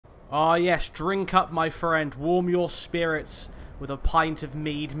Ah, yes, drink up, my friend. Warm your spirits with a pint of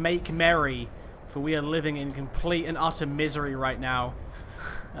mead. Make merry, for we are living in complete and utter misery right now.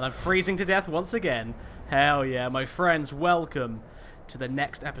 And I'm freezing to death once again. Hell yeah, my friends, welcome to the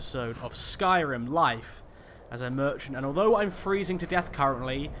next episode of Skyrim Life as a merchant. And although I'm freezing to death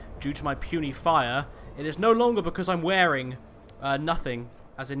currently due to my puny fire, it is no longer because I'm wearing nothing,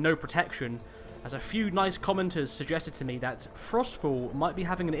 as in no protection, as a few nice commenters suggested to me that Frostfall might be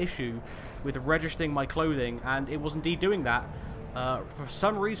having an issue with registering my clothing, and it was indeed doing that. For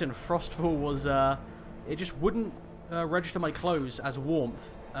some reason, Frostfall was, it just wouldn't register my clothes as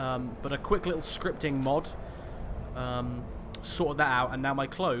warmth, but a quick little scripting mod sorted that out, and now my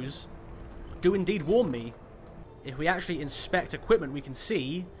clothes do indeed warm me. If we actually inspect equipment, we can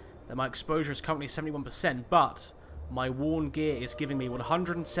see that my exposure is currently 71%, but my worn gear is giving me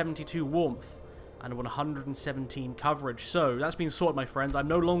 172 warmth and 117 coverage. So that's been sorted, my friends. I'm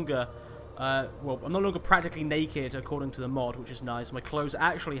no longer, well, I'm no longer practically naked according to the mod, which is nice. My clothes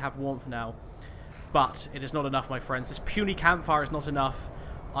actually have warmth now, but it is not enough, my friends. This puny campfire is not enough.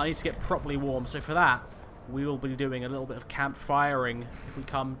 I need to get properly warm. So for that, we will be doing a little bit of campfiring. If we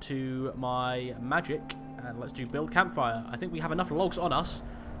come to my magic, and let's do build campfire. I think we have enough logs on us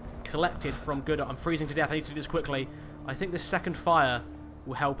collected from good. I'm freezing to death. I need to do this quickly. I think this second fire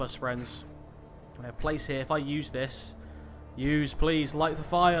will help us, friends. I have a place here. If I use this, please, light the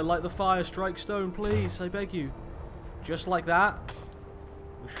fire, strike stone, please, I beg you. Just like that.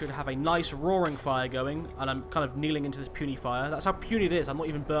 We should have a nice roaring fire going, and I'm kind of kneeling into this puny fire. That's how puny it is. I'm not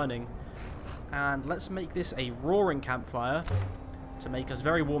even burning. And let's make this a roaring campfire to make us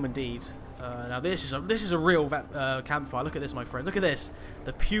very warm indeed. Now this is a real campfire. Look at this, my friend. Look at this.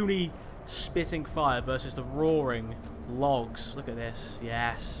 The puny spitting fire versus the roaring logs. Look at this.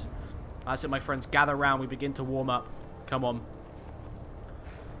 Yes. That's it, my friends. Gather round. We begin to warm up. Come on.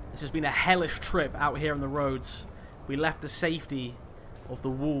 This has been a hellish trip out here on the roads. We left the safety of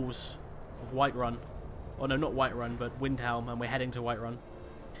the walls of Whiterun. Oh no, not Whiterun, but Windhelm, and we're heading to Whiterun.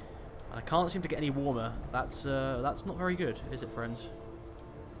 And I can't seem to get any warmer. That's not very good, is it, friends?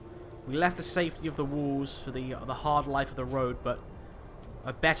 We left the safety of the walls for the hard life of the road, but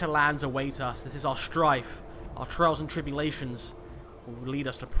a better lands await us. This is our strife. Our trials and tribulations will lead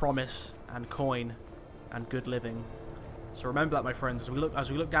us to promise and coin and good living. So remember that, my friends,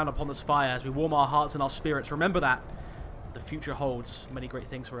 as we look down upon this fire, as we warm our hearts and our spirits. Remember that the future holds many great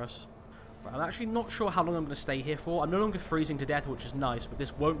things for us. Right, I'm actually not sure how long I'm going to stay here for. I'm no longer freezing to death, which is nice, but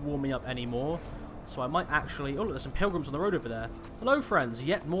this won't warm me up anymore. So I might actually... Oh, look, there's some pilgrims on the road over there. Hello, friends.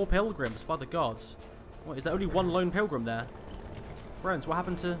 Yet more pilgrims, by the gods. What, is there only one lone pilgrim there? Friends, what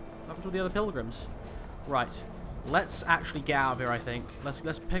happened to the other pilgrims? Right. Let's actually get out of here, I think. Let's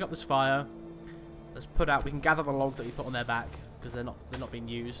pick up this fire. Let's put out... We can gather the logs that we put on their back, because they're not being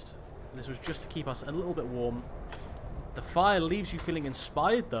used. This was just to keep us a little bit warm. The fire leaves you feeling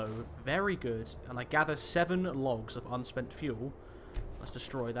inspired, though. Very good. And I gather 7 logs of unspent fuel. Let's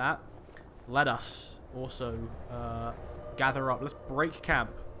destroy that. Let us also gather up. Let's break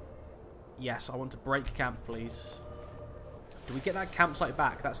camp. Yes, I want to break camp, please. Do we get that campsite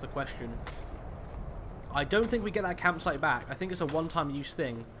back? That's the question. I don't think we get that campsite back. I think it's a one-time use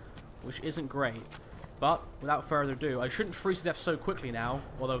thing, which isn't great. But, without further ado, I shouldn't freeze to death so quickly now.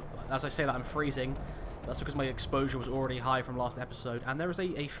 Although, as I say that, I'm freezing. That's because my exposure was already high from last episode. And there is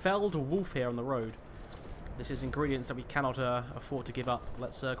a felled wolf here on the road. This is ingredients that we cannot afford to give up.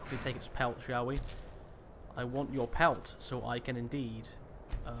 Let's quickly take its pelt, shall we? I want your pelt, so I can indeed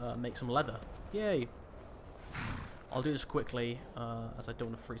make some leather. Yay! I'll do this quickly, as I don't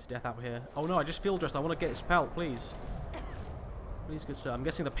want to freeze to death out here. Oh no, I just feel dressed. I want to get its pelt, please. Please, good sir. I'm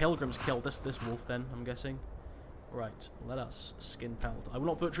guessing the pilgrims killed this wolf then, I'm guessing. Right, let us skin pelt. I will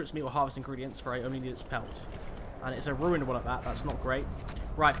not butcher its meat or harvest ingredients, for I only need its pelt. And it's a ruined one at that. That's not great.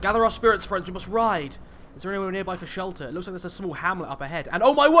 Right, gather our spirits, friends. We must ride. Is there anywhere nearby for shelter? It looks like there's a small hamlet up ahead. And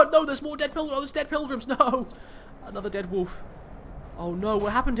oh my word, no, there's more dead pilgrims. Oh, there's dead pilgrims. No! Another dead wolf. Oh no,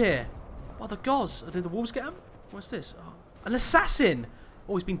 what happened here? Oh, the gods. Did the wolves get him? What's this? Oh, an assassin!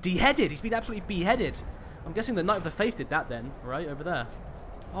 Oh, he's been beheaded. He's been absolutely beheaded. I'm guessing the Knight of the Faith did that then, right? Over there.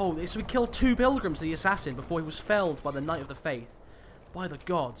 Oh, so we killed 2 pilgrims, the assassin, before he was felled by the Knight of the Faith. By the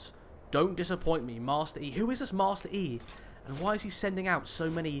gods. Don't disappoint me, Master E. Who is this Master E? And why is he sending out so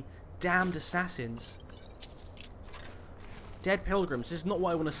many damned assassins? Dead pilgrims. This is not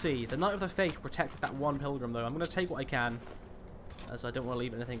what I want to see. The Knight of the Faith protected that one pilgrim, though. I'm going to take what I can, as I don't want to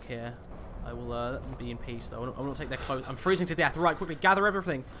leave anything here. I will let them be in peace, though. I want to take their clothes. I'm freezing to death. Right, quickly, gather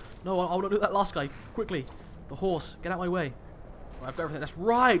everything. No, I want to do that last guy. Quickly. The horse. Get out of my way. Right, I've got everything. Let's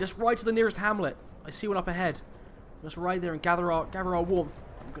ride. Let's ride to the nearest hamlet. I see one up ahead. Let's ride there and gather our warmth.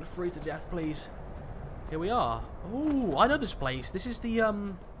 I'm gonna freeze to death, please. Here we are. Oh, I know this place. This is the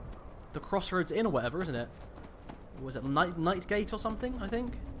Crossroads Inn or whatever, isn't it? Or was it Nightgate or something, I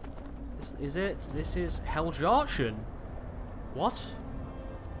think? This is it. This is Heljarchen. What?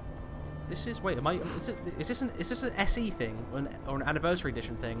 This is... Wait, is this an SE thing? Or an Anniversary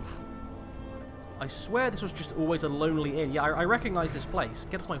Edition thing? I swear this was just always a lonely inn. Yeah, I recognise this place.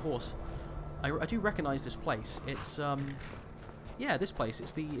 Get off my horse. I do recognise this place. It's, yeah, this place.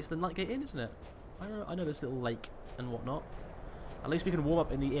 It's the Nightgate Inn, isn't it? I know this little lake and whatnot. At least we can warm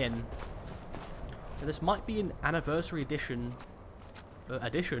up in the inn. And this might be an Anniversary Edition...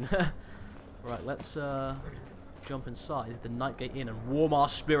 Right, let's, jump inside the Nightgate Inn and warm our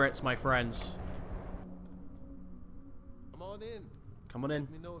spirits, my friends. Come on in. Come on in.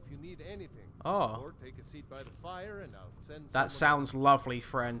 Let me know if you need anything. Oh. Or take a seat by the fire and I'll send That sounds lovely,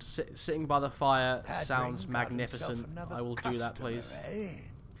 friend. Sitting by the fire sounds magnificent. I will do that, please.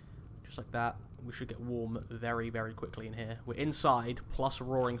 Just like that. We should get warm very, very quickly in here. We're inside, plus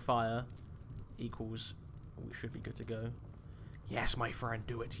roaring fire equals... We should be good to go. Yes, my friend,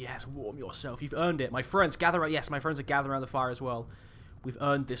 do it. Yes, warm yourself. You've earned it. My friends, gather... Yes, my friends are gathering around the fire as well. We've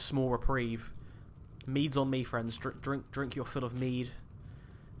earned this small reprieve. Mead's on me, friends. Drink your fill of mead.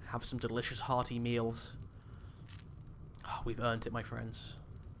 Have some delicious, hearty meals. Oh, we've earned it, my friends.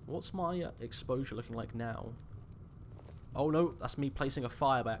 What's my exposure looking like now? Oh, no. That's me placing a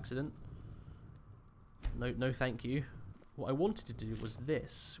fire by accident. No, thank you. What I wanted to do was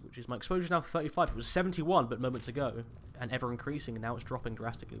this, which is my exposure is now 35. It was 71, but moments ago. And ever increasing, and now it's dropping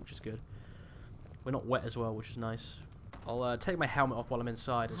drastically, which is good. We're not wet as well, which is nice. I'll take my helmet off while I'm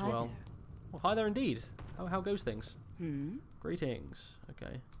inside as well. There. Well, hi there indeed. How goes things? Hmm? Greetings.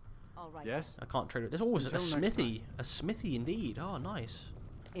 Okay. All right. Yes? I can't trade it. There's always a Until next smithy. A smithy indeed. Oh, nice.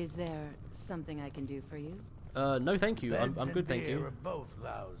 Is there something I can do for you? No, thank you. I'm good, thank you. Are both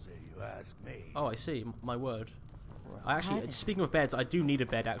lousy, you ask me. Oh, I see. My word. Right. I actually, Hi there. speaking of beds, I do need a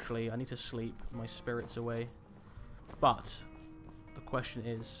bed, actually. I need to sleep my spirits away. But, the question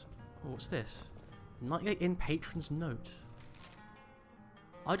is... Oh, what's this? Nightgate Inn Patron's Note.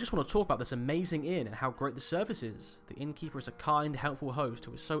 I just want to talk about this amazing inn and how great the service is. The innkeeper is a kind, helpful host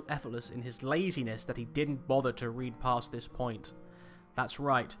who is so effortless in his laziness that he didn't bother to read past this point. That's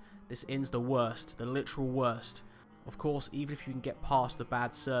right, this inn's the worst, the literal worst. Of course, even if you can get past the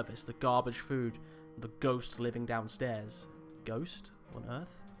bad service, the garbage food, the ghost living downstairs. Ghost? On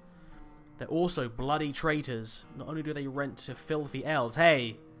Earth? They're also bloody traitors. Not only do they rent to filthy elves.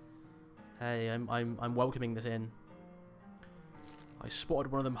 Hey, I'm welcoming this in. I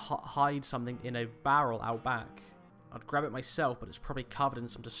spotted one of them hide something in a barrel out back. I'd grab it myself, but it's probably covered in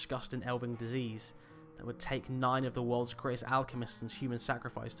some disgusting elven disease that would take 9 of the world's greatest alchemists and human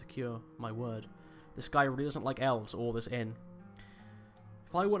sacrifice to cure. My word. This guy really doesn't like elves or this inn.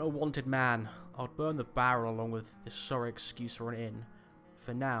 If I weren't a wanted man, I'd burn the barrel along with this sorry excuse for an inn.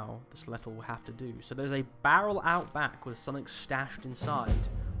 For now, this letter will have to do. So there's a barrel out back with something stashed inside.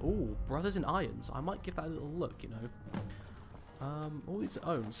 Ooh, Brothers in Irons. I might give that a little look, you know. All its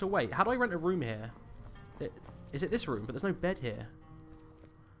own. So wait, how do I rent a room here? Is it this room? But there's no bed here.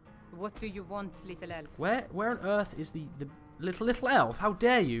 What do you want, little elf? Where on earth is the little elf? How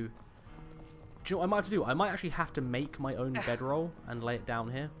dare you? Do you know what I might have to do? I might actually have to make my own bedroll and lay it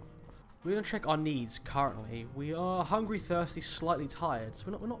down here. We're going to check our needs currently. We are hungry, thirsty, slightly tired. So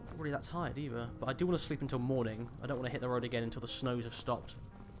we're not really that tired either. But I do want to sleep until morning. I don't want to hit the road again until the snows have stopped.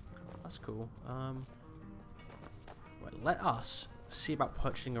 That's cool. Right, let us see about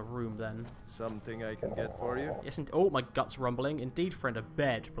purchasing a room then. Something I can get for you? Yes, oh, my gut's rumbling. Indeed, friend, a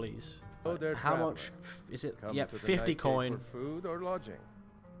bed, please. Oh, there, how traveler. much is it? Come Yep, to the 50 Nightgate coin. For food or lodging?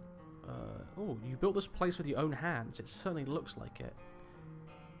 Oh, you built this place with your own hands. It certainly looks like it.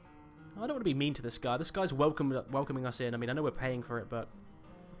 I don't want to be mean to this guy. This guy's welcoming us in. I mean, I know we're paying for it, but...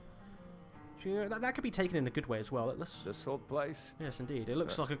 that could be taken in a good way as well. Let's... This old place? Yes, indeed. It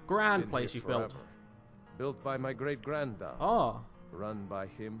looks like a grand place you've built. Built by my great-granddad. Oh. Run by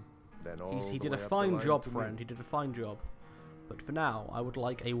him, then all He the did a way up the fine line job, to friend. me. He did a fine job. But for now, I would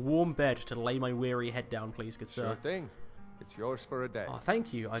like a warm bed to lay my weary head down, please, good sir. Sure thing. It's yours for a day. Oh,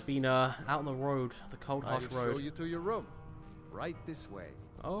 thank you. I've been out on the road, the cold, harsh I'll road. show you to your room. Right this way.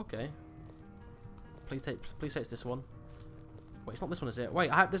 Oh, okay. Please say it's this one. Wait, it's not this one, is it? Wait,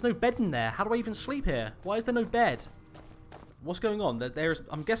 there's no bed in there. How do I even sleep here? Why is there no bed? What's going on?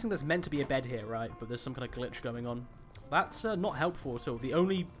 I'm guessing there's meant to be a bed here, right? But there's some kind of glitch going on. That's not helpful at all. The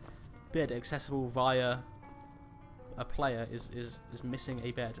only bed accessible via a player is missing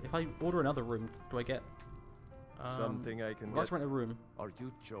a bed. If I order another room, do I get... Something I can let's get. rent a room. Are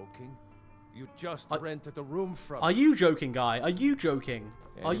you joking? You just I- rented a room from Are you joking, guy? Are you joking?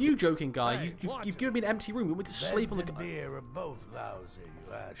 Are you joking, guy? Hey, You've given me an empty room. You want me to sleep on Beds the... and beer are both lousy,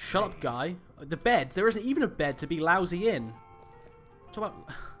 you ask Shut me. up, guy. The bed. There isn't even a bed to be lousy in. Talk about...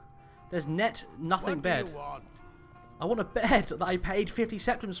 There's nothing What bed. do you want? I want a bed that I paid 50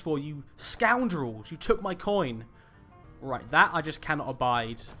 septims for, you scoundrels. You took my coin. Right, that I just cannot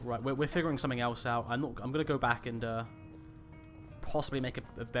abide. Right, we're figuring something else out. I'm going to go back and possibly make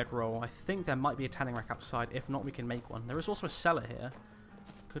a bedroll. I think there might be a tanning rack outside. If not, we can make one. There is also a cellar here.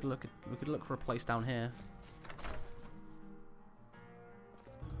 We could look for a place down here.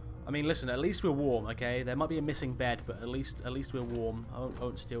 I mean, listen, at least we're warm, okay? There might be a missing bed, but at least we're warm. I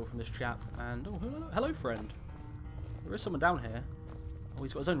won't steal from this chap. And, oh, hello, friend. There is someone down here. Oh,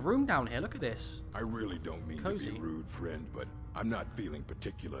 he's got his own room down here. Look at this. I really don't mean Cosy. to be rude, friend, but I'm not feeling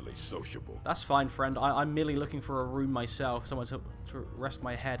particularly sociable. That's fine, friend. I'm merely looking for a room myself. Somewhere to rest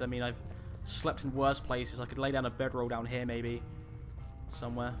my head. I mean, I've slept in worse places. I could lay down a bedroll down here, maybe.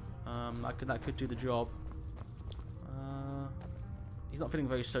 Somewhere. That could do the job. He's not feeling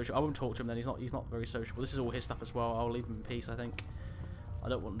very social. I won't talk to him then. He's not very sociable. This is all his stuff as well. I'll leave him in peace, I think. I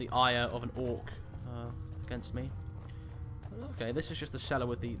don't want the ire of an orc against me. Okay, this is just the cellar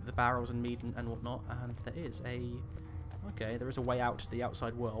with the barrels and meat and whatnot. And there is a... Okay, there is a way out to the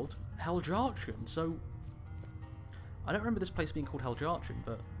outside world. Heljarchen. So, I don't remember this place being called Heljarchen,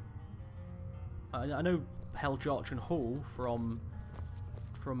 but... I know Heljarchen Hall from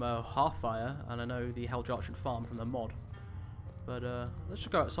Half-Fire, and I know the Heljarchen Farm from the mod. But let's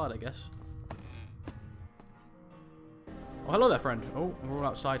just go outside, I guess. Oh, hello there, friend. Oh, we're all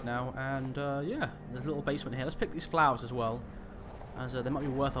outside now, and yeah, there's a little basement here. Let's pick these flowers as well, as they might be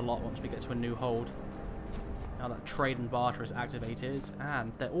worth a lot once we get to a new hold. Now that trade and barter is activated,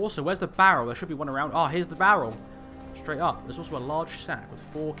 and there also, where's the barrel? There should be one around. Oh, here's the barrel. Straight up. There's also a large sack with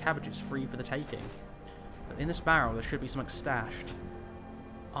 4 cabbages free for the taking. But in this barrel, there should be something stashed.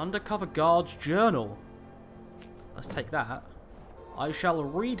 Undercover guard's journal. Let's take that. I shall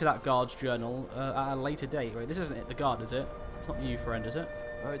read that guard's journal at a later date. Wait, this isn't it, the guard, is it? It's not you, friend, is it?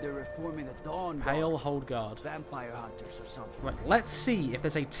 Heard they're reforming the Dawn Pale Guard. Hold Guard. Vampire hunters or something. Right, let's see if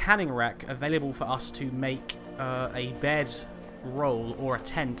there's a tanning rack available for us to make a bed roll or a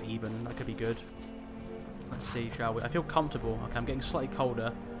tent even. That could be good. Let's see, shall we? I feel comfortable. Okay, I'm getting slightly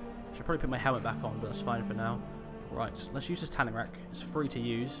colder. Should probably put my helmet back on, but that's fine for now. Right, let's use this tanning rack. It's free to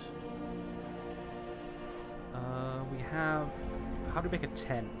use. We have... How do we make a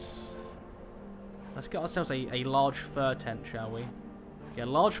tent? Let's get ourselves a large fur tent, shall we? Yeah,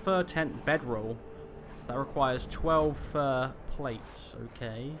 large fur tent bedroll. That requires 12 fur plates.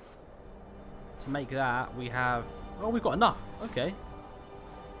 Okay. To make that, we have... Oh, we've got enough. Okay.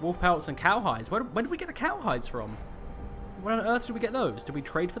 Wolf pelts and cowhides. When did we get the cowhides from? Where on earth did we get those? Did we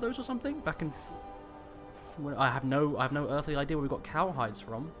trade for those or something? Back in... I have no earthly idea where we got cowhides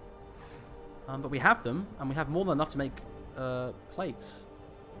from. But we have them, and we have more than enough to make plates.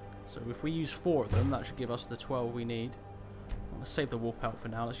 So if we use 4 of them, that should give us the 12 we need. Let's save the wolf pelt for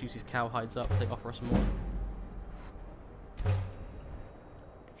now. Let's use these cowhides up. They offer us more.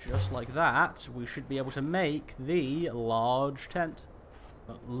 Just like that, we should be able to make the large tent.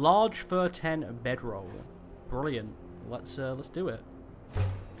 Large fur tent bedroll. Brilliant. Let's do it.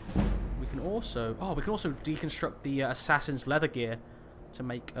 We can also deconstruct the assassin's leather gear to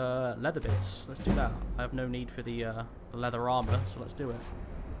make leather bits. Let's do that. I have no need for the leather armor, so let's do it.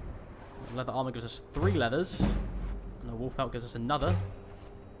 The leather armor gives us 3 leathers, and the wolf pelt gives us another.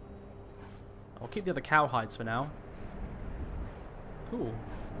 I'll keep the other cowhides for now. Cool.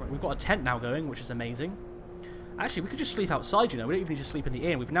 Right, we've got a tent now going, which is amazing. Actually, we could just sleep outside, you know. We don't even need to sleep in the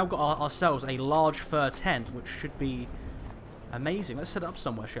inn. We've now got ourselves a large fur tent, which should be amazing. Let's set it up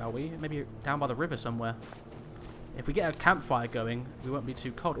somewhere, shall we? Maybe down by the river somewhere. If we get a campfire going, we won't be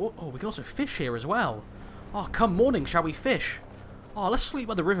too cold. Oh, we can also fish here as well. Oh, come morning, shall we fish? Oh, let's sleep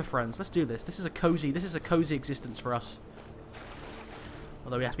by the river, friends. Let's do this. This is a cozy existence for us.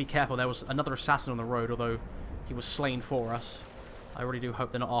 Although we have to be careful. There was another assassin on the road, although he was slain for us. I really do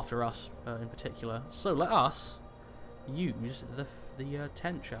hope they're not after us in particular. So let us use the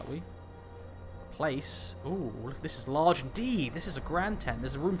tent, shall we? Place. Ooh, look, this is large indeed. This is a grand tent.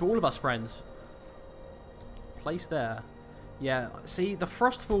 There's room for all of us, friends. Place there. Yeah, see, the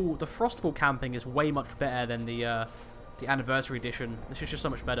Frostfall camping is way much better than the anniversary edition. This is just so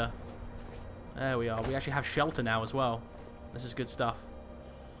much better. There we are. We actually have shelter now as well. This is good stuff.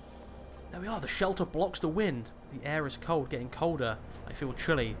 There we are. The shelter blocks the wind. The air is cold, getting colder. I feel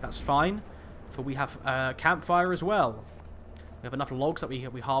chilly. That's fine, for we have a campfire as well. We have enough logs that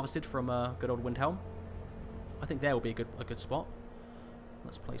we harvested from good old Windhelm. I think there will be a good spot.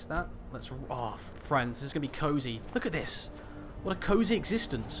 Let's place that. Let's... Oh, friends, this is going to be cozy. Look at this. What a cozy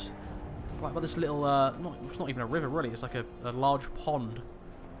existence. Right about this little... it's not even a river, really. It's like a large pond.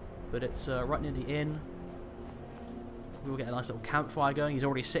 But it's right near the inn. We'll get a nice little campfire going. He's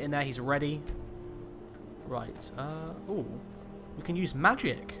already sitting there. He's ready. Right. Oh. We can use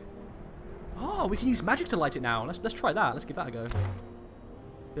magic. Oh, we can use magic to light it now. Let's try that. Let's give that a go.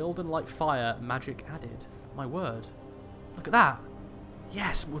 Build and light fire. Magic added. My word. Look at that.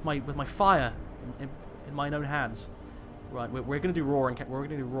 Yes, with my fire in my own hands. Right, we're gonna do roaring. We're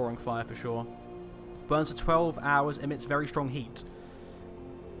gonna do roaring fire for sure. Burns for 12 hours. Emits very strong heat.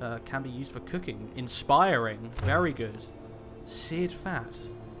 Can be used for cooking. Inspiring. Very good. Seared fat.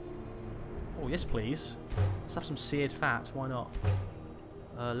 Oh yes, please. Let's have some seared fat. Why not?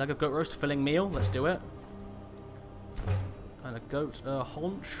 Leg of goat roast, filling meal. Let's do it. And a goat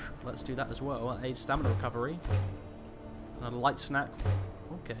haunch. Let's do that as well. That aids stamina recovery. And a light snack.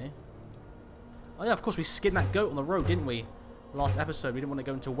 Okay. Oh yeah, of course we skinned that goat on the road, didn't we? Last episode, we didn't want to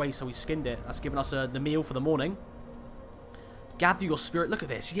go into waste, so we skinned it. That's given us the meal for the morning. Gather your spirit. Look at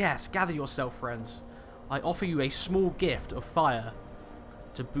this. Yes, gather yourself, friends. I offer you a small gift of fire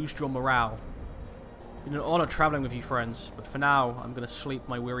to boost your morale. It's been an honor traveling with you, friends. But for now, I'm going to sleep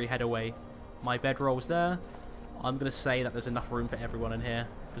my weary head away. My bedroll's there. I'm going to say that there's enough room for everyone in here.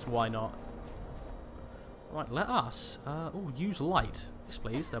 Because why not? Right, let us. Use light. Yes,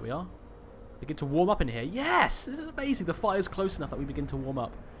 please. There we are. Begin to warm up in here. Yes! This is amazing. The fire's close enough that we begin to warm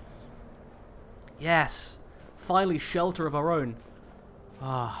up. Yes. Finally, shelter of our own.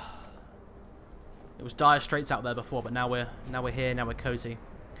 Ah. It was dire straits out there before, but now we're here. Now we're cozy.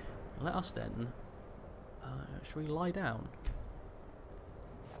 Let us then. Should we lie down?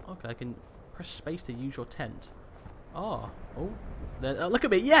 Okay, I can press space to use your tent. Oh. Look at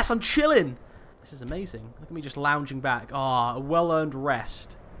me. Yes, I'm chilling. This is amazing. Look at me just lounging back. Ah, a well-earned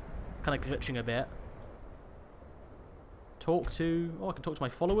rest. Kind of glitching a bit. I can talk to my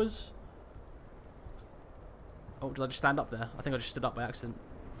followers. Oh, did I just stand up there? I think I just stood up by accident.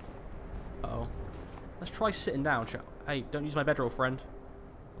 Uh-oh. Let's try sitting down, shall we? Hey, don't use my bedroll, friend.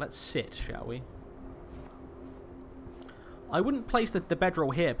 Let's sit, shall we? I wouldn't place the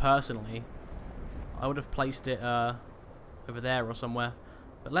bedroll here, personally. I would have placed it over there or somewhere.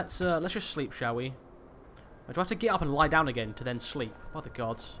 But let's just sleep, shall we? Do I have to get up and lie down again to then sleep? By the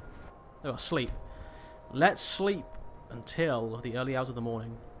gods. Oh, sleep. Let's sleep until the early hours of the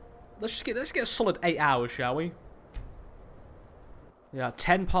morning. Let's get a solid 8 hours, shall we? Yeah,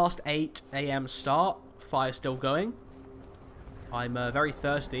 10 past 8 a.m. start. Fire still going. I'm very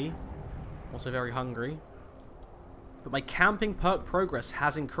thirsty. Also very hungry. But my camping perk progress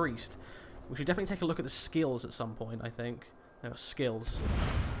has increased. We should definitely take a look at the skills at some point, I think. There are skills.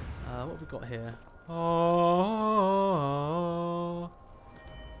 What have we got here? Oh,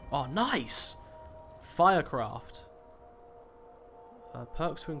 nice! Firecraft.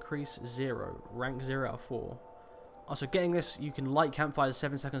 Perks to increase 0. Rank 0 out of 4. Oh, so getting this, you can light campfires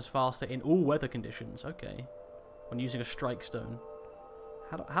 7 seconds faster in all weather conditions. Okay. When using a strike stone.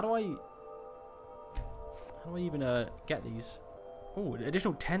 How do I even get these? Oh,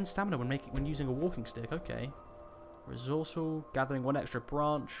 additional 10 stamina when using a walking stick. Okay. Resourceful, gathering 1 extra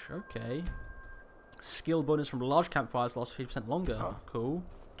branch. Okay. Skill bonus from large campfires lasts 50% longer. Oh. Cool.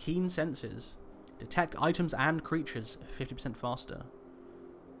 Keen senses. Detect items and creatures 50% faster.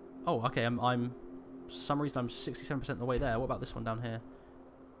 Oh, okay. For some reason I'm 67% of the way there. What about this one down here?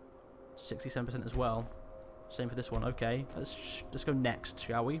 67% as well. Same for this one. Okay. Let's go next,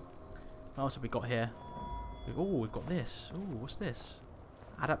 shall we? What else have we got here? We've got this. Oh, what's this?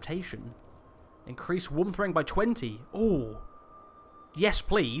 Adaptation. Increase warmth rating by 20. Oh. Yes,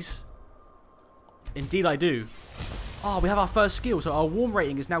 please. Indeed I do. Oh, we have our first skill. So our warm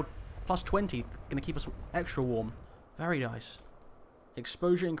rating is now plus 20. Going to keep us extra warm. Very nice.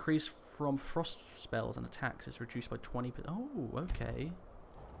 Exposure increase from frost spells and attacks is reduced by 20%. Oh, okay.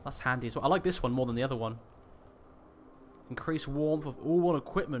 That's handy as well. I like this one more than the other one. Increase warmth of all worn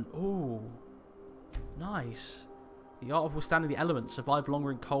equipment. Oh. Nice. The art of withstanding the elements. Survive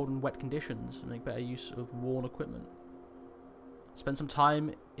longer in cold and wet conditions. And make better use of worn equipment. Spend some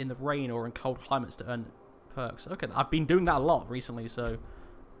time in the rain or in cold climates to earn perks. Okay, I've been doing that a lot recently, so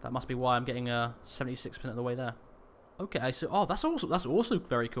that must be why I'm getting 76% of the way there. Okay, so that's also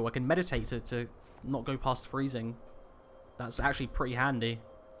very cool. I can meditate to not go past freezing. That's actually pretty handy.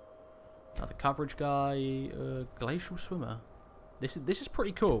 Now the coverage guy, glacial swimmer. This is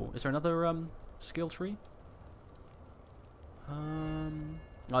pretty cool. Is there another skill tree? Oh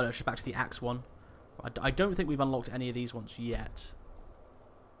no, it's just back to the axe one. I don't think we've unlocked any of these ones yet.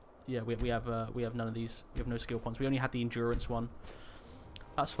 Yeah, we have none of these. We have no skill points. We only had the endurance one.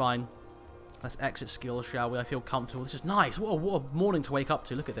 That's fine. Let's exit skills, shall we? I feel comfortable. This is nice. What a morning to wake up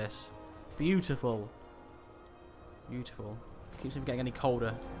to. Look at this. Beautiful. Beautiful. Keeps me from getting any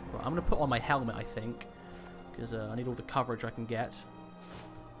colder. Right, I'm going to put on my helmet, I think. Because I need all the coverage I can get.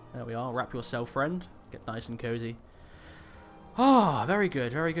 There we are. Wrap yourself, friend. Get nice and cozy. Ah, very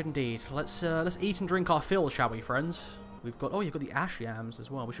good indeed. Let's eat and drink our fill, shall we, friends? We've got you've got the ash yams as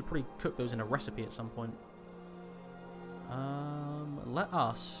well. We should probably cook those in a recipe at some point. Let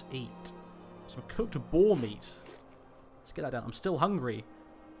us eat some cooked boar meat. Let's get that down. I'm still hungry.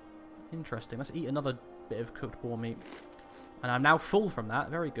 Interesting. Let's eat another bit of cooked boar meat. And I'm now full from that.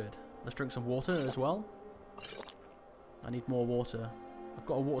 Very good. Let's drink some water as well. I need more water. I've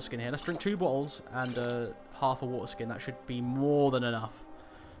got a water skin here. Let's drink 2 bottles and half a water skin. That should be more than enough.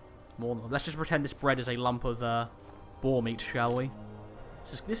 More than enough. Let's just pretend this bread is a lump of boar meat, shall we?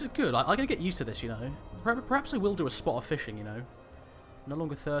 This is good. I'm going to get used to this, you know. Perhaps I will do a spot of fishing, you know. No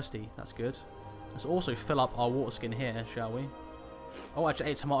longer thirsty. That's good. Let's also fill up our water skin here, shall we? Oh, I just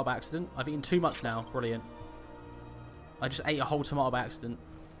ate a tomato by accident. I've eaten too much now. Brilliant. I just ate a whole tomato by accident.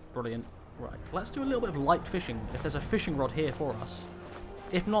 Brilliant. Right, let's do a little bit of light fishing. If there's a fishing rod here for us.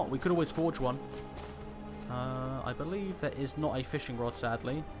 If not, we could always forge one. I believe there is not a fishing rod,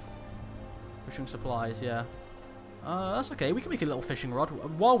 sadly. Fishing supplies, yeah. That's okay. We can make a little fishing rod.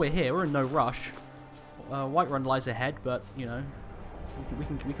 While we're here, we're in no rush. Whiterun lies ahead, but, you know,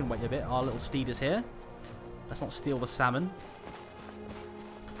 we can wait a bit. Our little steed is here. Let's not steal the salmon.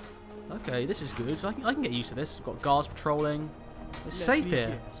 Okay, this is good. I can get used to this. We've got guards patrolling. It's safe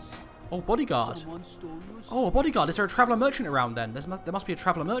here. Oh, bodyguard. Oh, a bodyguard. Is there a traveller merchant around then? There must be a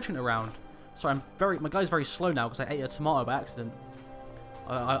traveller merchant around. Sorry, my guy's very slow now because I ate a tomato by accident.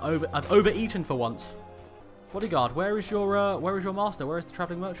 I've overeaten for once. Bodyguard, where is your master? Where is the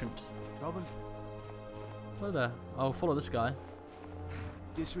travelling merchant? Trouble? Hello there. I'll follow this guy.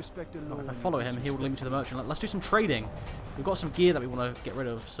 Disrespect the law. If I follow him, he will lead me to the merchant. Let's do some trading. We've got some gear that we want to get rid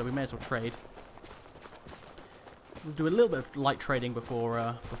of, so we may as well trade. We'll do a little bit of light trading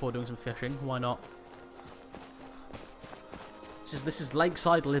before doing some fishing. Why not? This is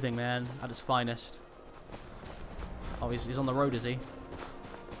lakeside living, man, at its finest. Oh, he's on the road, is he?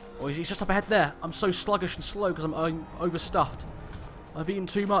 Oh, he's just up ahead there. I'm so sluggish and slow because I'm overstuffed. I've eaten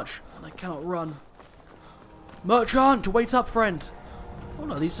too much and I cannot run. Merchant, wait up, friend. Oh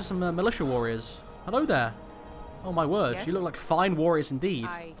no, these are some militia warriors. Hello there. Oh my word, Yes? you look like fine warriors indeed.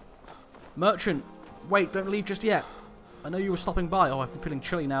 Merchant, wait, don't leave just yet. I know you were stopping by. Oh, I'm feeling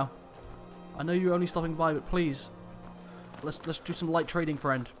chilly now. I know you're only stopping by, but please, let's do some light trading,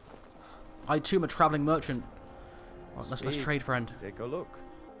 friend. I too am a traveling merchant. Right, let's trade, friend. Take a look.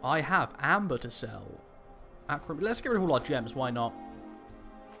 I have amber to sell. Let's get rid of all our gems. Why not?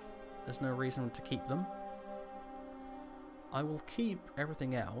 There's no reason to keep them. I will keep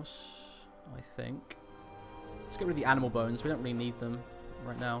everything else, I think. Let's get rid of the animal bones. We don't really need them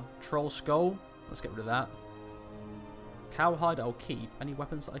right now. Troll skull. Let's get rid of that. Cowhide I'll keep. Any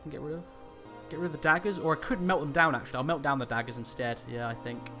weapons that I can get rid of? Get rid of the daggers? Or I could melt them down, actually. I'll melt down the daggers instead. Yeah, I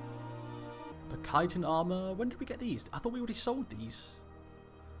think. The chitin armor. When did we get these? I thought we already sold these.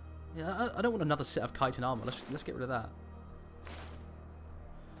 Yeah, I don't want another set of chitin armor. Let's get rid of that.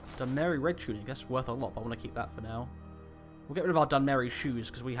 Dunmeri red tunic. That's worth a lot, but I want to keep that for now. We'll get rid of our Dunmeri shoes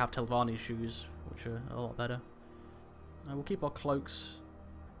because we have Telvanni's shoes, which are a lot better. We'll keep our cloaks.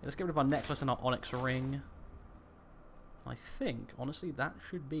 Yeah, let's get rid of our necklace and our onyx ring. I think, honestly, that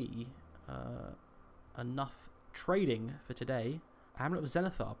should be enough trading for today. Amulet of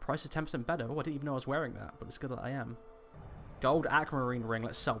Zenithar. Price is 10% better. Oh, I didn't even know I was wearing that, but it's good that I am. Gold aquamarine ring.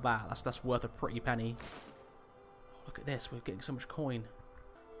 Let's sell that. That's worth a pretty penny. Look at this. We're getting so much coin.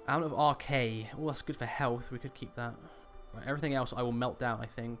 Amulet of Arcade. Oh, that's good for health. We could keep that. Right, everything else I will melt down, I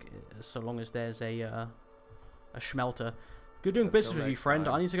think, so long as there's a smelter. Good doing business with you, friend.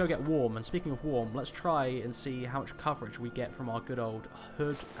 I need to go get warm. And speaking of warm, let's try and see how much coverage we get from our good old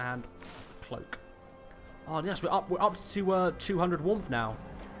hood and cloak. Oh yes, we're up to 200 warmth now.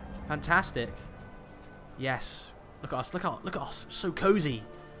 Fantastic. Yes. Look at us. Look at us. So cozy.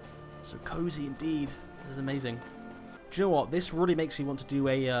 So cozy indeed. This is amazing. Do you know what? This really makes me want to do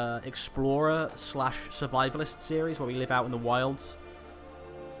a explorer / survivalist series where we live out in the wilds.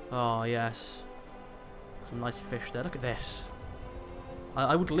 Oh yes. Some nice fish there. Look at this.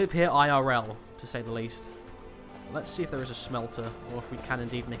 I would live here IRL, to say the least. Let's see if there is a smelter, or if we can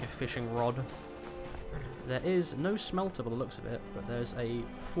indeed make a fishing rod. There is no smelter by the looks of it, but there's a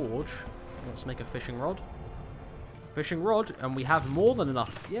forge. Let's make a fishing rod. Fishing rod, and we have more than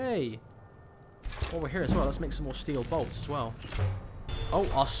enough. Yay! While we're here as well, let's make some more steel bolts as well. Oh,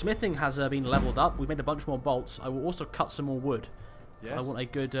 our smithing has been leveled up. We've made a bunch more bolts. I will also cut some more wood. I want a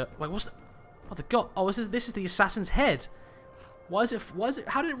good... wait, what's the... Oh, the god... Oh, this is the assassin's head. Why is it...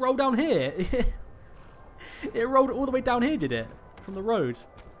 How did it roll down here? It rolled all the way down here, did it? From the road.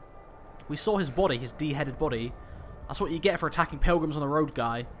 We saw his body, his de-headed body. That's what you get for attacking pilgrims on the road,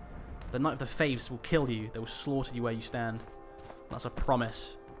 guy. The Knight of the Faiths will kill you. They will slaughter you where you stand. That's a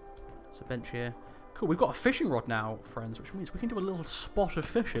promise. There's a bench here. Cool, we've got a fishing rod now, friends, which means we can do a little spot of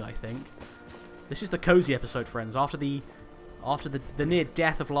fishing, I think. This is the cozy episode, friends. After the near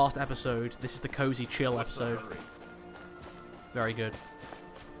death of last episode, this is the cozy chill episode. Very good.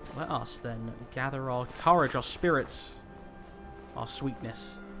 Let us then gather our courage, our spirits, our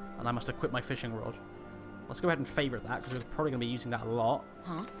sweetness, and I must equip my fishing rod. Let's go ahead and favourite that, because we're probably going to be using that a lot.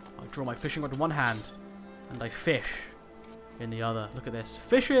 Huh? I draw my fishing rod in one hand, and I fish in the other. Look at this.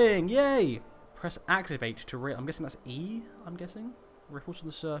 Fishing! Yay! Press activate to reel. I'm guessing that's E, I'm guessing? Ripples to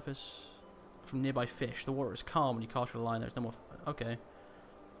the surface from nearby fish. The water is calm when you cast your line. There's no more... Okay.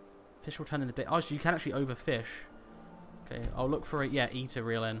 Fish will turn in the day. Oh, so you can actually overfish. Okay, I'll look for a... Yeah, E to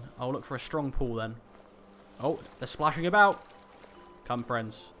reel in. I'll look for a strong pull then. Oh, they're splashing about. Come,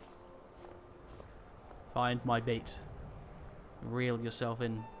 friends. Find my bait. Reel yourself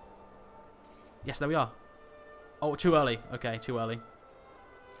in. Yes, there we are. Oh, too early. Okay, too early.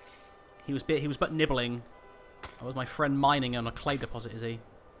 He was but nibbling. That was my friend mining on a clay deposit, is he?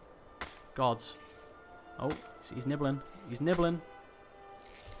 Gods. Oh, he's nibbling. He's nibbling.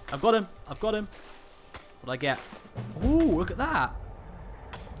 I've got him. I've got him. What did I get? Ooh, look at that.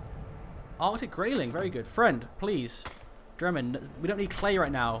 Arctic grayling. Very good. Friend, please. Dremin, we don't need clay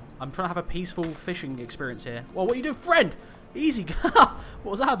right now. I'm trying to have a peaceful fishing experience here. Whoa, what are you doing? Friend! Easy. What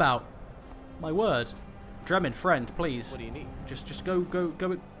was that about? My word. Dremin, friend, please. What do you need? Just go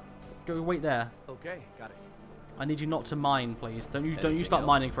wait there. Okay, got it. I need you not to mine, please. Don't you start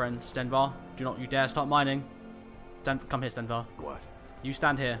mining, friend. Stenvar, do not you dare start mining. Come here, Stenvar. What? You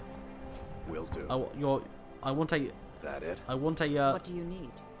stand here. Will do. I want a... That it? I want a... What do you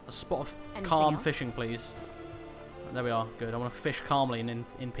need? A spot of Anything calm else? fishing, please. There we are. Good. I want to fish calmly and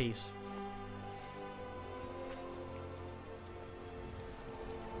in peace.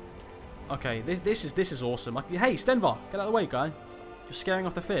 Okay, this is awesome. Hey, Stenvar, get out of the way, guy. You're scaring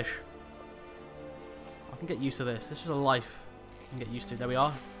off the fish. I can get used to this. This is a life I can get used to. There we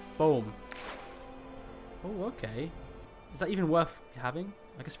are. Boom. Oh, okay. Is that even worth having?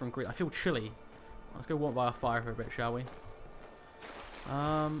 I guess from Greece. I feel chilly. Let's go walk by our fire for a bit, shall we?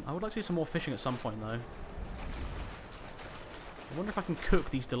 I would like to do some more fishing at some point, though. I wonder if I can cook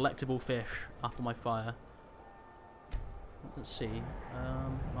these delectable fish up on my fire. Let's see.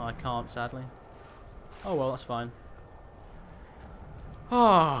 Oh, I can't, sadly. Oh, well, that's fine.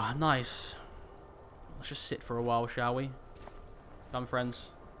 Oh, nice. Let's just sit for a while, shall we? Come,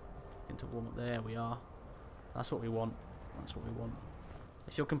 friends. Into warm up. There we are. That's what we want. That's what we want.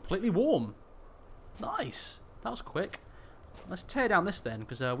 I feel completely warm. Nice. That was quick. Let's tear down this then,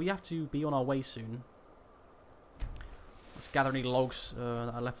 because we have to be on our way soon. Let's gather any logs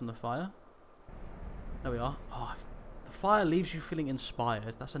that are left on the fire. There we are. Oh, the fire leaves you feeling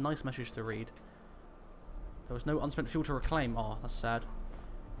inspired. That's a nice message to read. There was no unspent fuel to reclaim. Oh, that's sad.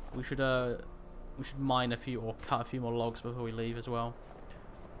 We should mine a few or cut a few more logs before we leave as well.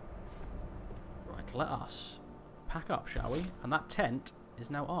 Right, let us pack up, shall we? And that tent is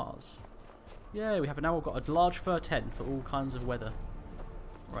now ours. Yay, we have now got a large fur tent for all kinds of weather.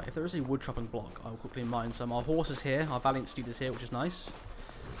 Right, if there is a wood chopping block, I'll quickly mine some. Our horse is here, our valiant steed is here, which is nice.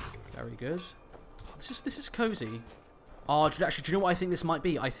 Very good. This is cozy. Oh, actually, do you know what I think this might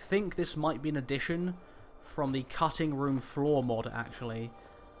be? I think this might be an addition from the cutting room floor mod, actually,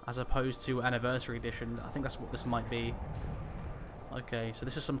 as opposed to anniversary edition. I think that's what this might be. Okay, so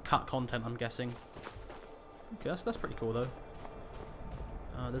this is some cut content, I'm guessing. Okay, that's pretty cool, though.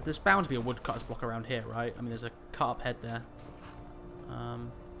 There's bound to be a woodcutter's block around here, right? I mean, there's a cut-up head there.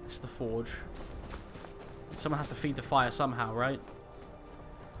 This is the forge. Someone has to feed the fire somehow, right?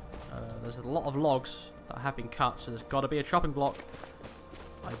 There's a lot of logs that have been cut, so there's got to be a chopping block.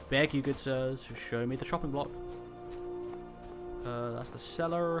 I beg you, good sirs, to show me the chopping block. That's the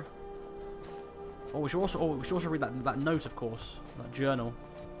cellar. Oh, we should also read that note, of course, that journal.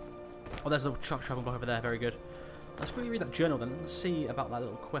 Oh, there's the chopping block over there. Very good. Let's quickly read that journal then. Let's see about that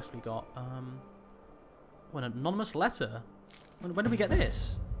little quest we got. Oh, an anonymous letter. When did we get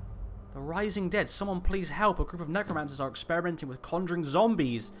this? The Rising Dead. Someone please help. A group of necromancers are experimenting with conjuring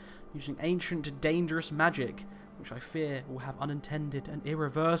zombies using ancient, dangerous magic, which I fear will have unintended and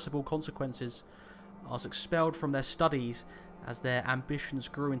irreversible consequences. I was expelled from their studies as their ambitions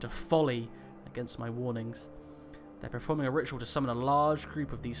grew into folly against my warnings. They're performing a ritual to summon a large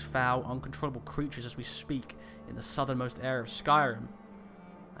group of these foul, uncontrollable creatures as we speak in the southernmost area of Skyrim.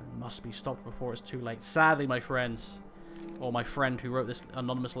 And must be stopped before it's too late. Sadly, my friends, or my friend who wrote this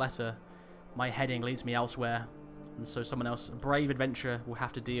anonymous letter, my heading leads me elsewhere. And so someone else, a brave adventurer, will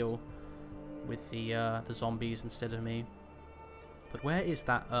have to deal with the zombies instead of me. But where is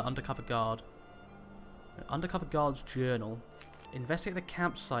that undercover guard? Undercover guard's journal. Investigate the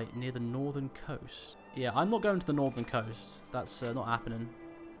campsite near the northern coast. Yeah, I'm not going to the northern coast. That's not happening.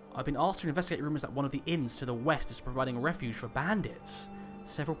 I've been asked to investigate rumours that one of the inns to the west is providing refuge for bandits.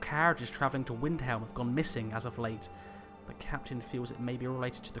 Several carriages travelling to Windhelm have gone missing as of late. The captain feels it may be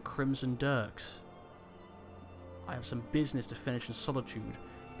related to the Crimson Dirks. I have some business to finish in Solitude,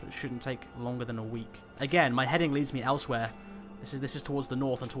 but it shouldn't take longer than a week. Again, my heading leads me elsewhere. This is towards the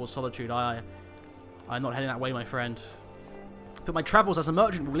north and towards Solitude. I'm not heading that way, my friend. But my travels as a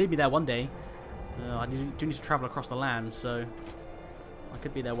merchant will lead me there one day. I do need to travel across the land, so I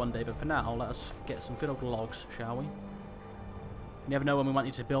could be there one day. But for now, let us get some good old logs, shall we? You never know when we might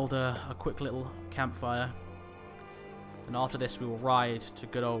need to build a quick little campfire. And after this, we will ride to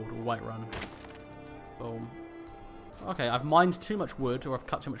good old Whiterun. Boom. Okay, I've mined too much wood, or I've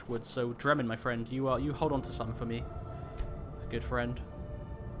cut too much wood. So Dremon, my friend, you hold on to something for me, good friend.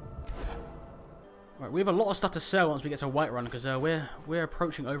 Right, we have a lot of stuff to sell once we get to Whiterun because we're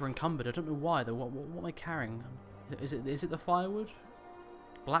approaching over encumbered. I don't know why though. What am I carrying? Is it the firewood?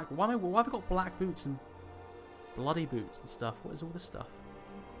 Black? Why have I got black boots and bloody boots and stuff? What is all this stuff?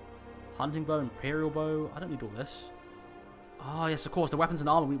 Hunting bow, imperial bow. I don't need all this. Oh yes, of course, the weapons and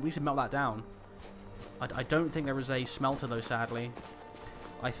armor. We should melt that down. I don't think there is a smelter though, sadly.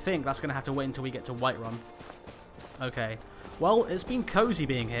 I think that's gonna have to wait until we get to Whiterun. Okay. Well, it's been cozy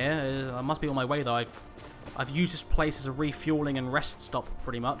being here. I must be on my way though. I've used this place as a refueling and rest stop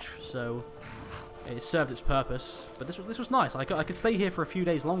pretty much, so it served its purpose. But this was nice. I could stay here for a few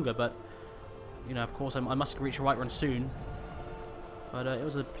days longer, but you know, of course, I must reach Whiterun soon. But it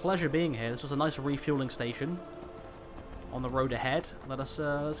was a pleasure being here. This was a nice refueling station on the road ahead.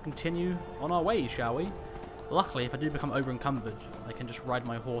 Let's continue on our way, shall we? Luckily, if I do become over encumbered, I can just ride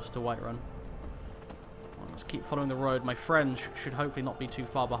my horse to Whiterun. Let's keep following the road. My friend should hopefully not be too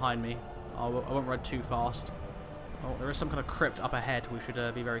far behind me. I won't ride too fast. Oh, there is some kind of crypt up ahead. We should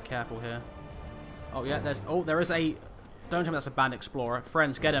be very careful here. Oh, yeah, there is a... Don't tell me that's a bandit explorer.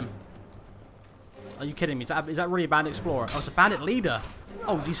 Friends, get him. Are you kidding me? Is that really a bandit explorer? Oh, it's a bandit leader.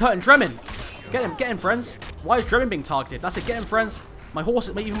 Oh, he's hurting Dremon. Get him, friends. Why is Dremon being targeted? That's it, get him, friends. My horse,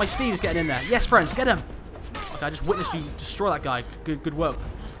 even my steed is getting in there. Yes, friends, get him. Okay, I just witnessed you destroy that guy. Good work.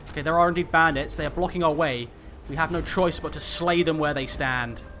 Okay, there are indeed bandits. They are blocking our way. We have no choice but to slay them where they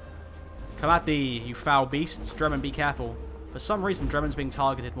stand. Come at thee, you foul beasts. Dremon, be careful. For some reason, Dremon's being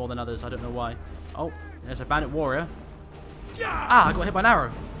targeted more than others. I don't know why. Oh, there's a bandit warrior. Ah, I got hit by an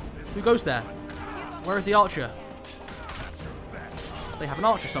arrow. Who goes there? Where is the archer? They have an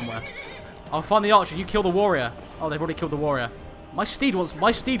archer somewhere. I'll find the archer. You kill the warrior. Oh, they've already killed the warrior. My steed wants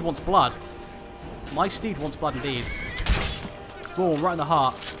blood. My steed wants blood indeed. Boom, right in the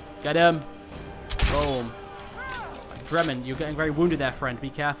heart. Get him. Boom. Dremon, you're getting very wounded there, friend. Be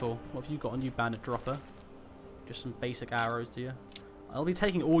careful. What have you got on you, bandit dropper? Just some basic arrows, do you? I'll be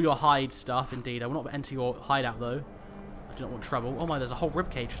taking all your hide stuff, indeed. I will not enter your hideout, though. I do not want trouble. Oh my, there's a whole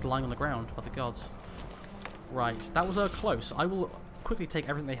ribcage just lying on the ground. By the gods. Right, that was close. I will quickly take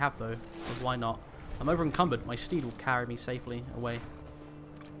everything they have, though. But why not? I'm over encumbered. My steed will carry me safely away.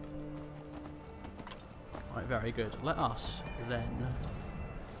 Alright, very good. Let us then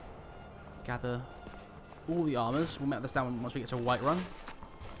gather all the armors. We'll melt this down once we get to Whiterun.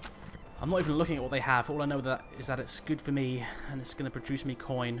 I'm not even looking at what they have. All I know is that it's good for me and it's going to produce me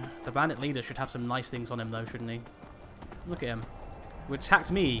coin. The bandit leader should have some nice things on him, though, shouldn't he? Look at him. You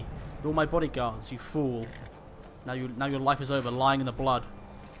attacked me with all my bodyguards, you fool. Now your life is over, lying in the blood.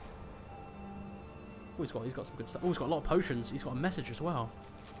 Oh, he's got some good stuff. Oh, he's got a lot of potions. He's got a message as well.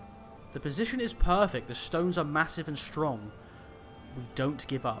 The position is perfect. The stones are massive and strong. We don't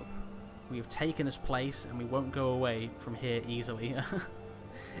give up. We have taken this place and we won't go away from here easily.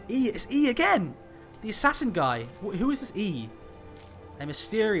 It's E again! The assassin guy. Who is this E? A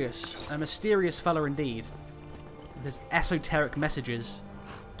mysterious fella indeed. With his esoteric messages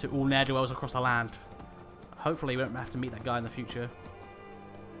to all ne'er-do-wells across the land. Hopefully we don't have to meet that guy in the future.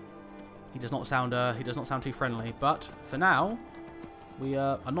 He does not sound too friendly. But for now, we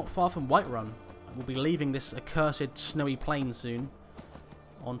are not far from Whiterun. We'll be leaving this accursed snowy plain soon,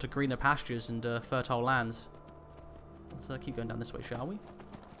 onto greener pastures and fertile lands. Let's keep going down this way, shall we?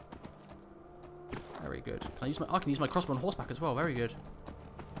 Very good. I can use my crossbow on horseback as well. Very good.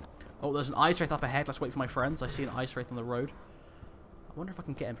 Oh, there's an ice wraith up ahead. Let's wait for my friends. I see an ice wraith on the road. I wonder if I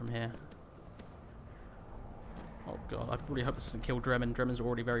can get him from here. Oh god, I really hope this doesn't kill Dremin. Dremin's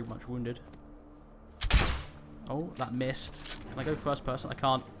already very much wounded. Oh, that missed. Can I go first person? I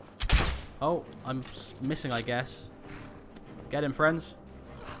can't. Oh, I'm missing, I guess. Get him, friends.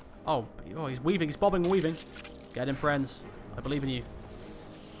 Oh, he's weaving. He's bobbing and weaving. Get him, friends. I believe in you.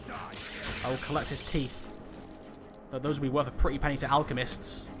 I will collect his teeth. Those will be worth a pretty penny to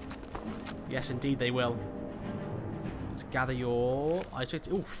alchemists. Yes, indeed they will. Let's gather your ice wraith.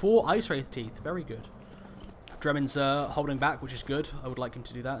 Oh, 4 ice wraith teeth. Very good. Dremin's holding back, which is good. I would like him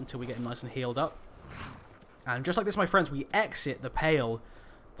to do that until we get him nice and healed up. And just like this, my friends, we exit the Pale.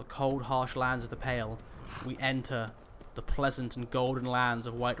 The cold, harsh lands of the Pale. We enter the pleasant and golden lands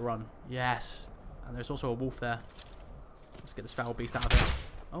of Whiterun. Yes. And there's also a wolf there. Let's get this foul beast out of here.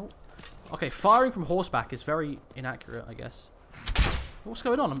 Oh. Okay, firing from horseback is very inaccurate, I guess. What's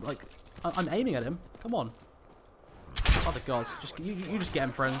going on? I'm aiming at him. Come on. Oh, the gods. You just get him,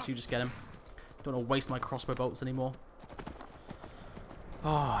 friends. You just get him. Don't want to waste my crossbow bolts anymore.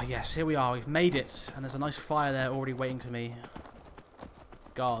 Oh, yes. Here we are. We've made it. And there's a nice fire there already waiting for me.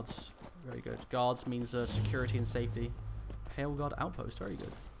 Guards. Very good. Guards means security and safety. Pale Guard outpost. Very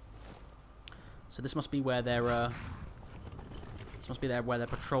good. So this must be where their where their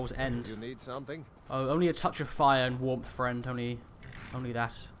patrols end. You need something? Oh, only a touch of fire and warmth, friend. Only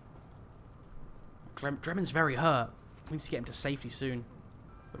that. Dremin's very hurt. We need to get him to safety soon.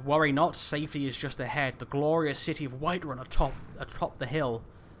 But worry not, safety is just ahead. The glorious city of Whiterun atop the hill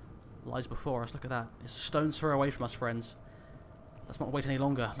lies before us. Look at that. It's a stone's throw away from us, friends. Let's not wait any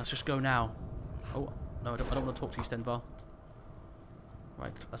longer. Let's just go now. Oh, no, I don't want to talk to you, Stenvar.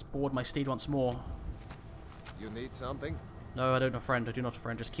 Right, let's board my steed once more. You need something? No, I don't, friend. I do not,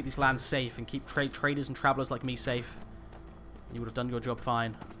 friend. Just keep these lands safe and keep traders and travelers like me safe. You would have done your job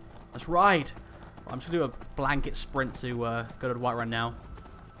fine. Let's ride! I'm just going to do a blanket sprint to go to Whiterun now.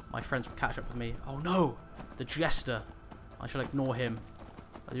 My friends will catch up with me. Oh no! The Jester. I shall ignore him.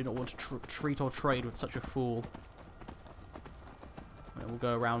 I do not want to treat or trade with such a fool. Right, we'll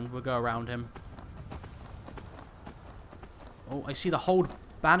go around him. Oh, I see the hold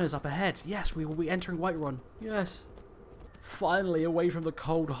banners up ahead. Yes, we will be entering Whiterun. Yes. Finally, away from the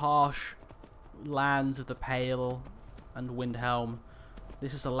cold, harsh lands of the Pale and Windhelm.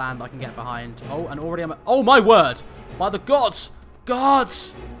 This is a land I can get behind. Oh, and already I'm... Oh, my word! By the gods!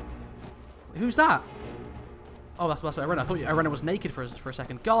 Gods! Who's that? Oh, that's Arena. I thought Arena was naked for a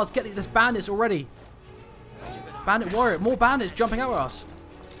second. Guards, get this bandits already. Bandit warrior. More bandits jumping out at us.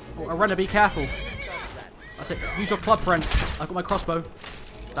 Oh, Arena, be careful. That's it. Use your club, friend. I've got my crossbow.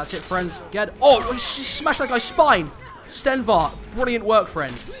 That's it, friends. Get... Oh, he smashed that guy's spine. Stenvar, brilliant work,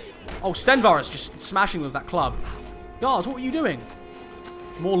 friend. Oh, Stenvar is just smashing with that club. Guards, what were you doing?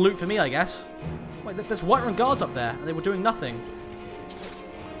 More loot for me, I guess. Wait, there's Whiterun guards up there, and they were doing nothing.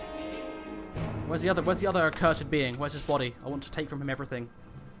 Where's the other accursed being? Where's his body? I want to take from him everything.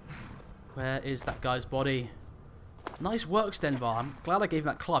 Where is that guy's body? Nice work, Stenvar. I'm glad I gave him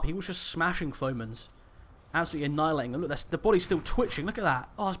that club. He was just smashing foemans. Absolutely annihilating them. Look, the body's still twitching. Look at that.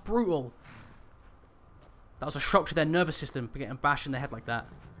 Oh, that's brutal. That was a shock to their nervous system, getting bashed in the head like that.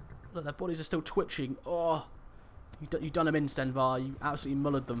 Look, their bodies are still twitching. Oh, you done them in, Stenvar. You absolutely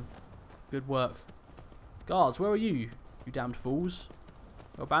mullered them. Good work. Guards, where are you? You damned fools.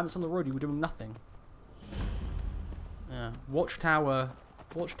 There were bandits on the road. You were doing nothing. Yeah. Watchtower.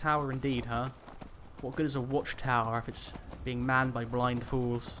 Watchtower indeed, huh? What good is a watchtower if it's being manned by blind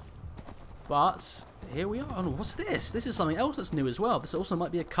fools? But here we are. Oh, no, what's this? This is something else that's new as well. This also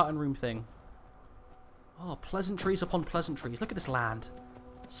might be a cutting room thing. Oh, pleasantries upon pleasantries. Look at this land.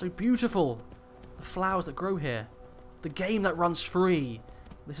 So beautiful. The flowers that grow here. The game that runs free.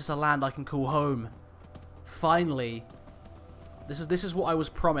 This is a land I can call home. Finally. This is what I was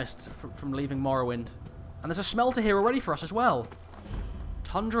promised from leaving Morrowind. And there's a smelter here already for us as well.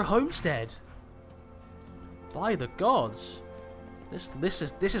 Tundra Homestead. By the gods.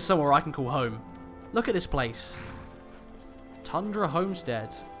 This is somewhere I can call home. Look at this place. Tundra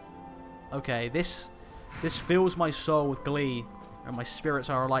Homestead. Okay, this fills my soul with glee, and my spirits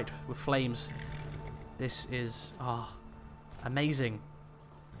are alight with flames. This is amazing.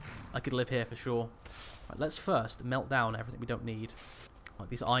 I could live here for sure. Right, let's first melt down everything we don't need, like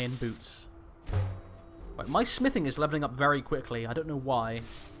these iron boots. Right, my smithing is leveling up very quickly. I don't know why.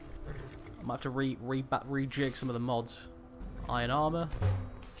 I might have to rejig some of the mods. Iron armor,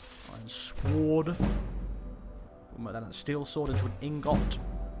 iron sword. We'll make that steel sword into an ingot.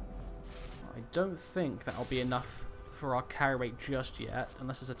 I don't think that'll be enough for our carry weight just yet,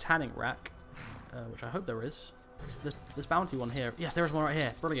 unless there's a tanning rack, which I hope there is. There's bounty one here. Yes, there is one right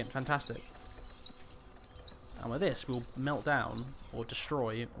here. Brilliant. Fantastic. And with this, we'll melt down or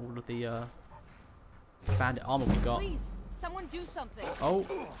destroy all of the bandit armor we got. Please, someone do something. Oh.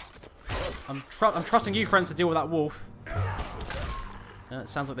 I'm trusting you, friends, to deal with that wolf. It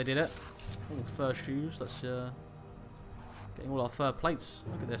sounds like they did it. All fur shoes. Let's getting all our fur plates.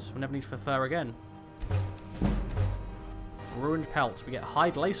 Look at this. We'll never need fur again. Ruined pelt. We get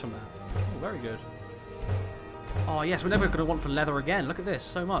hide lace from that. Oh, very good. Oh yes, we're never going to want for leather again. Look at this.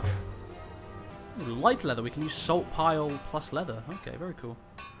 So much. Ooh, light leather. We can use salt pile plus leather. Okay, very cool.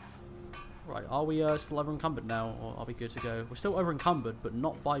 Right, are we still over encumbered now, or are we good to go? We're still over encumbered, but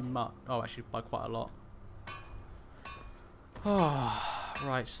not by much. Oh, actually, by quite a lot. Oh,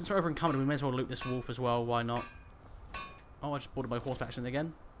 right. Since we're over encumbered, we may as well loot this wolf as well. Why not? Oh, I just boarded my horse back in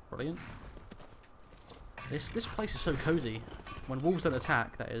again. Brilliant. This place is so cozy. When wolves don't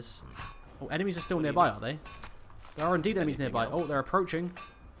attack, that is. Oh, enemies are still nearby, are they? There are indeed enemies nearby. Oh, they're approaching.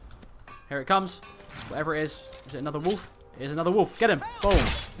 Here it comes. Whatever it is. Is it another wolf? It is another wolf. Get him. Boom.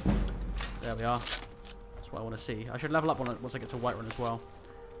 There we are. That's what I want to see. I should level up once I get to Whiterun as well.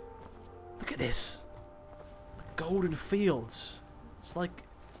 Look at this. The golden fields. It's like...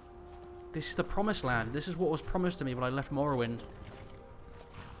 This is the promised land. This is what was promised to me when I left Morrowind.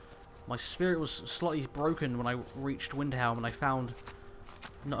 My spirit was slightly broken when I reached Windhelm and I found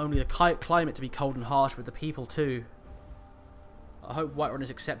not only the climate to be cold and harsh, but the people too. I hope Whiterun is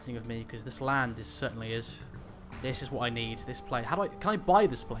accepting of me, because this land certainly is. This is what I need. This place. Can I buy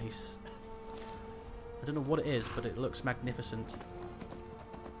this place? I don't know what it is, but it looks magnificent.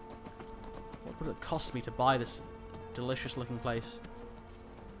 What would it cost me to buy this delicious looking place?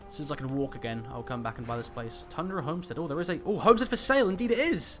 As soon as I can walk again, I'll come back and buy this place. Tundra Homestead. Oh, there is a... Oh, homestead for sale. Indeed it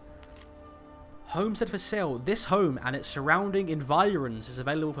is. Homestead for sale. This home and its surrounding environs is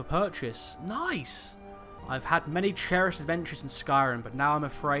available for purchase. Nice. I've had many cherished adventures in Skyrim, but now I'm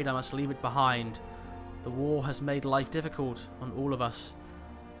afraid I must leave it behind. The war has made life difficult on all of us,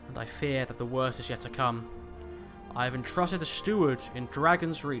 and I fear that the worst is yet to come. I have entrusted a steward in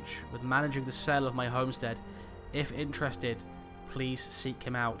Dragon's Reach with managing the sale of my homestead. If interested, please seek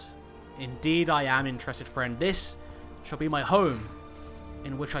him out. Indeed I am interested, friend. This shall be my home,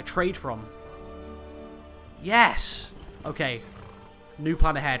 in which I trade from. Yes! Okay. New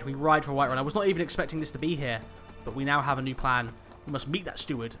plan ahead. We ride for Whiterun. I was not even expecting this to be here, but we now have a new plan. We must meet that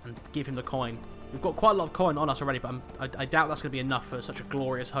steward and give him the coin. We've got quite a lot of coin on us already, but I doubt that's going to be enough for such a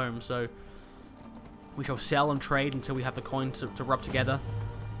glorious home, so we shall sell and trade until we have the coin to rub together,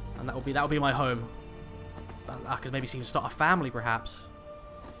 and that will be my home. I could maybe even start a family, perhaps.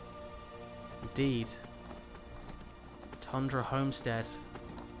 Indeed. Tundra Homestead.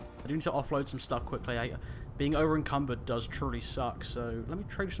 I do need to offload some stuff quickly. Being over encumbered does truly suck, so let me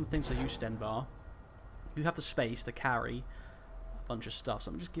trade some things for you, Stenbar. You have the space to carry a bunch of stuff,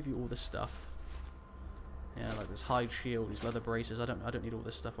 so let me just give you all this stuff. Yeah, like this hide shield, these leather braces. I don't need all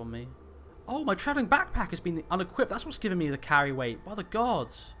this stuff on me. Oh, my traveling backpack has been unequipped. That's what's giving me the carry weight. By the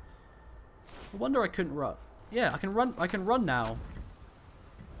gods. No wonder I couldn't run. Yeah, I can run. I can run now.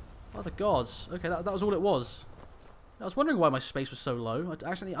 By the gods. Okay, that was all it was. I was wondering why my space was so low. I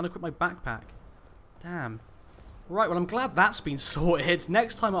accidentally unequipped my backpack. Damn. Right, well, I'm glad that's been sorted.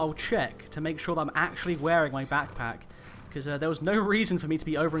 Next time I'll check to make sure that I'm actually wearing my backpack, because there was no reason for me to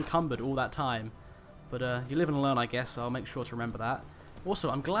be over encumbered all that time. But you live and learn, I guess, so I'll make sure to remember that. Also,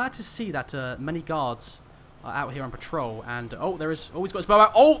 I'm glad to see that many guards are out here on patrol, and oh, there is... Oh, he's got his bow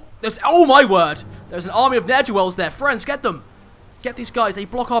out. Oh, oh my word! There's an army of ne'er-do-wells there. Friends, get them! Get these guys. They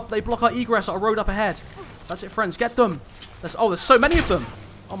block our egress at a road up ahead. That's it, friends. Get them. There's so many of them.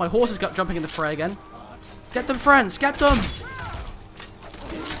 Oh, my horse is jumping in the fray again. Get them, friends. Get them.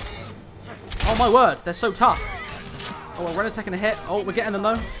 Oh, my word. They're so tough. Oh, well, Renner's taking a hit. Oh, we're getting them,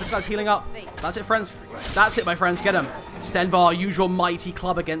 though. This guy's healing up. That's it, friends. That's it, my friends. Get him. Stenvar, use your mighty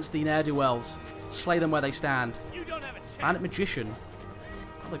club against the ne'er-do-wells. Slay them where they stand. Bandit Magician.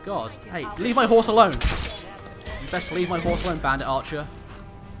 Oh, my God. Hey, leave my horse alone. You best leave my horse alone, Bandit Archer.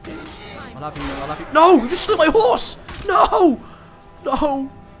 I'll have you. No! You just slew my horse! No!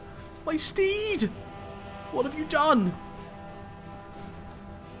 No! My steed! What have you done?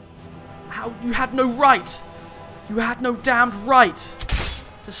 How? You had no right! You had no damned right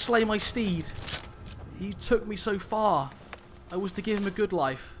to slay my steed. He took me so far. I was to give him a good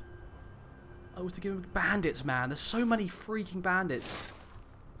life. I was to give him bandits, man. There's so many freaking bandits.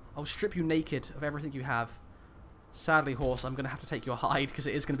 I'll strip you naked of everything you have. Sadly, horse, I'm going to have to take your hide because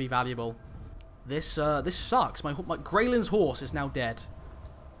it is going to be valuable. This sucks. My Greylin's horse is now dead.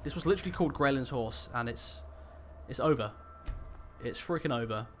 This was literally called Greylin's horse, and it's over. It's freaking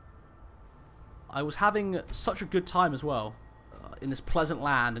over. I was having such a good time as well in this pleasant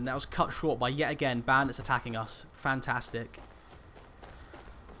land, and that was cut short by yet again bandits attacking us. Fantastic.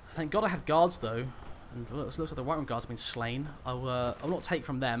 Thank God I had guards though, and it looks like the Whiterun guards have been slain. I'll not take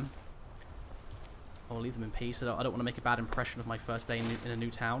from them. I'll leave them in peace. I don't want to make a bad impression of my first day in a new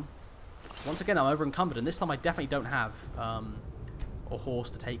town. Once again, I'm over encumbered, and this time I definitely don't have a horse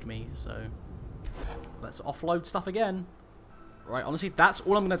to take me. So let's offload stuff again. Right, honestly, that's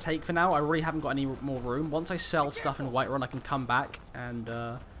all I'm going to take for now. I really haven't got any more room. Once I sell stuff in Whiterun, I can come back and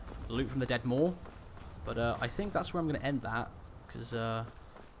loot from the dead more. But I think that's where I'm going to end that, because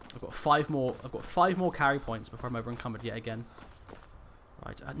I've got 5 more. I've got 5 more carry points before I'm over encumbered yet again.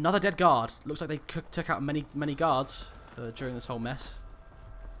 Right, another dead guard. Looks like they took out many guards during this whole mess.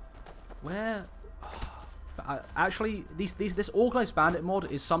 Where? Actually, this organised bandit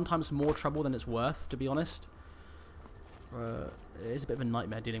mod is sometimes more trouble than it's worth, to be honest. It is a bit of a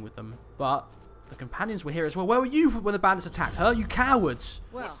nightmare dealing with them. But the companions were here as well. Where were you when the bandits attacked her? You cowards!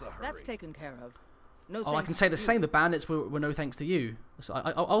 Well, that's taken care of. No I can say the same. The bandits were no thanks to you. So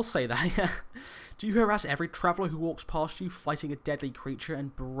I'll say that. Do you harass every traveller who walks past you, fighting a deadly creature,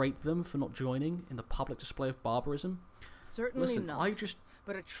 and berate them for not joining in the public display of barbarism? Certainly Listen, not.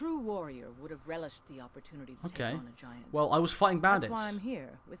 But a true warrior would have relished the opportunity to take on a giant. Well, I was fighting bandits. That's why I'm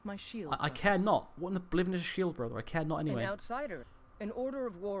here, with my shield. I care not. What in the bliven is a shield, brother? I care not anyway. An outsider. An order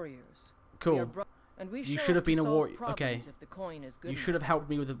of warriors. Cool. And we you should have been a warrior. Okay. If the coin is good you should have helped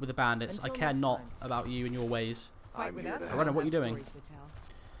me with the bandits. Until I care next not time. about you and your ways. Fight with us. Rena, what are you doing?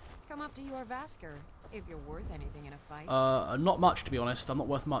 Come up to your Vasker if you're worth anything in a fight. Not much, to be honest. I'm not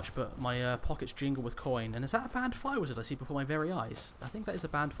worth much, but my pockets jingle with coin. And is that a banned fire wizard I see before my very eyes? I think that is a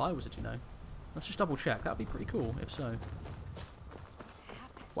banned fire wizard, you know. Let's just double check. That would be pretty cool, if so.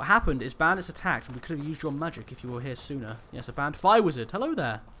 What happened is bandits attacked, and we could have used your magic if you were here sooner. Yes, a banned fire wizard. Hello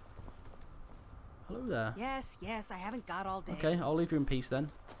there. Hello there. Yes, I haven't got all day. Okay, I'll leave you in peace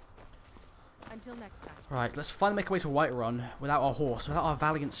then. Until next time. Right, let's finally make our way to Whiterun without our horse, without our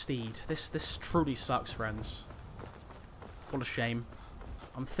valiant steed. This truly sucks, friends. What a shame.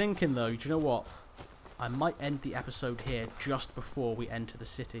 I'm thinking, though, do you know what? I might end the episode here just before we enter the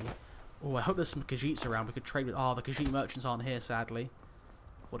city. Oh, I hope there's some Khajiits around we could trade with. Oh, the Khajiit merchants aren't here, sadly.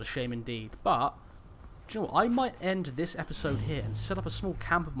 What a shame indeed. But, do you know what? I might end this episode here and set up a small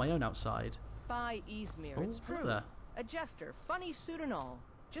camp of my own outside. By Izmir, Oh, it's true. hello there. A jester, funny suit and all.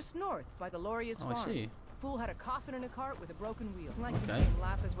 Just north, by the Lauria's Oh, farm. I see. Fool had a coffin in a cart with a broken wheel. Like to see Okay. him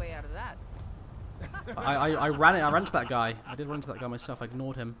laugh his way out of that. I ran to that guy. I did run into that guy myself. I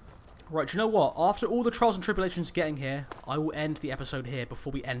ignored him. Right, do you know what? After all the trials and tribulations getting here, I will end the episode here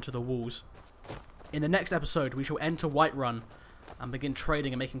before we enter the walls. In the next episode, we shall enter Whiterun and begin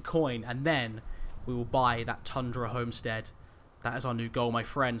trading and making coin, and then we will buy that Tundra homestead. That is our new goal, my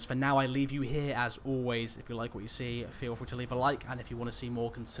friends. For now, I leave you here as always. If you like what you see, feel free to leave a like, and if you want to see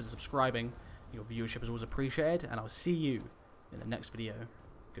more, consider subscribing. Your viewership is always appreciated, and I'll see you in the next video.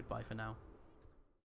 Goodbye for now.